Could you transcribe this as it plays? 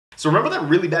So remember that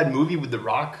really bad movie with The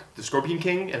Rock, The Scorpion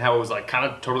King, and how it was like kind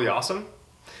of totally awesome?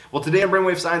 Well, today on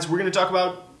Brainwave Science, we're going to talk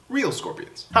about real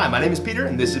scorpions. Hi, my name is Peter,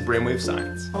 and this is Brainwave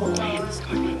Science.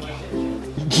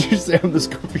 Did you say I'm the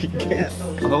Scorpion King? Yes.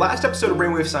 On the last episode of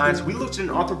Brainwave Science, we looked at an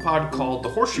arthropod called the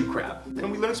horseshoe crab,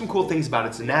 and we learned some cool things about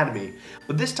its anatomy.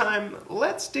 But this time,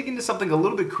 let's dig into something a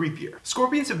little bit creepier.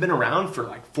 Scorpions have been around for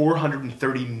like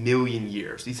 430 million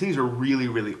years. These things are really,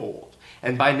 really old.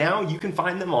 And by now, you can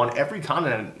find them on every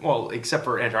continent, well, except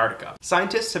for Antarctica.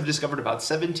 Scientists have discovered about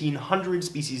 1,700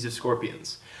 species of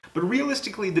scorpions. But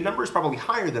realistically, the number is probably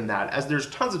higher than that, as there's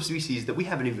tons of species that we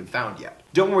haven't even found yet.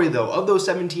 Don't worry though, of those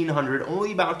 1,700,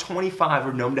 only about 25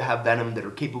 are known to have venom that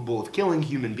are capable of killing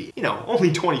human beings. You know,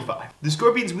 only 25. The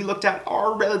scorpions we looked at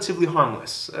are relatively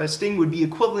harmless. A sting would be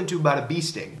equivalent to about a bee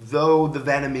sting, though the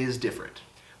venom is different.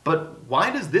 But why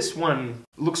does this one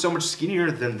look so much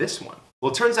skinnier than this one?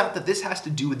 Well, it turns out that this has to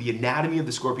do with the anatomy of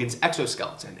the scorpion's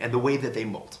exoskeleton and the way that they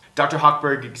molt. Dr.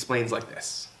 Hochberg explains like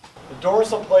this. The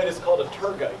dorsal plate is called a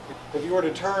tergite. If you were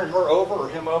to turn her over or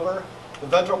him over, the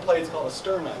ventral plate is called a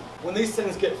sternite. When these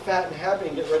things get fat and happy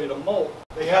and get ready to molt,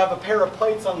 they have a pair of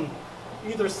plates on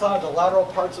either side, the lateral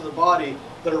parts of the body,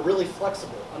 that are really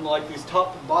flexible, unlike these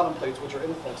top and bottom plates, which are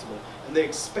inflexible. And they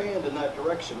expand in that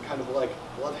direction, kind of like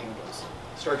glove handles.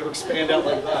 Start to expand out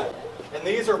like that. And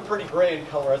these are pretty gray in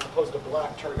color as opposed to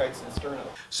black tergites and sternites.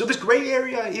 So this gray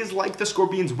area is like the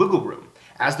scorpion's wiggle room.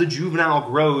 As the juvenile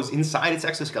grows inside its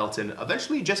exoskeleton,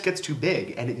 eventually it just gets too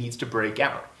big and it needs to break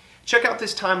out. Check out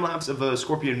this time lapse of a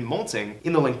scorpion molting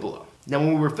in the link below. Now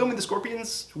when we were filming the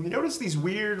scorpions, we noticed these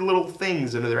weird little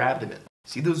things under their abdomen.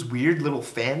 See those weird little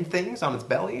fan things on its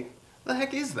belly? The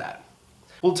heck is that?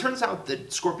 Well, it turns out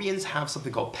that scorpions have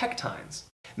something called pectines.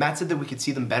 Matt said that we could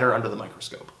see them better under the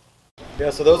microscope. Yeah,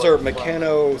 so those are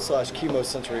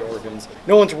mechano/chemosensory organs.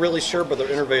 No one's really sure, but they're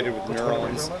innervated with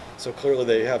neurons. So clearly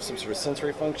they have some sort of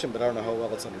sensory function, but I don't know how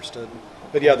well it's understood.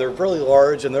 But yeah, they're really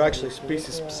large, and they're actually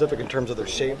species specific in terms of their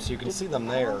shape, so you can see them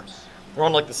there. They're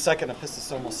on like the second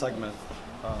epistosomal segment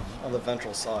on the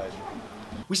ventral side.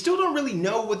 We still don't really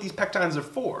know what these pectines are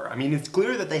for. I mean, it's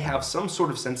clear that they have some sort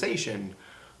of sensation,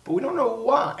 but we don't know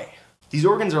why. These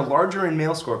organs are larger in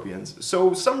male scorpions,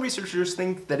 so some researchers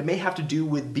think that it may have to do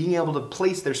with being able to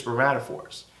place their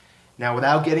spermatophores. Now,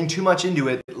 without getting too much into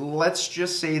it, let's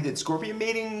just say that scorpion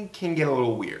mating can get a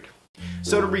little weird.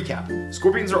 So to recap,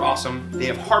 scorpions are awesome. They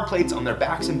have hard plates on their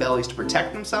backs and bellies to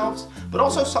protect themselves, but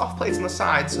also soft plates on the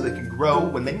sides so they can grow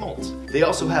when they molt. They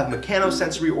also have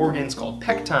mechanosensory organs called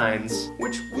pectines,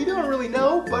 which we don't really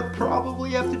know, but probably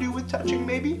have to do with touching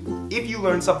maybe. If you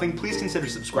learned something, please consider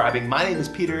subscribing. My name is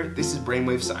Peter, this is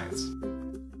Brainwave Science.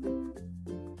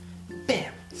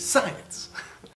 Bam! Science!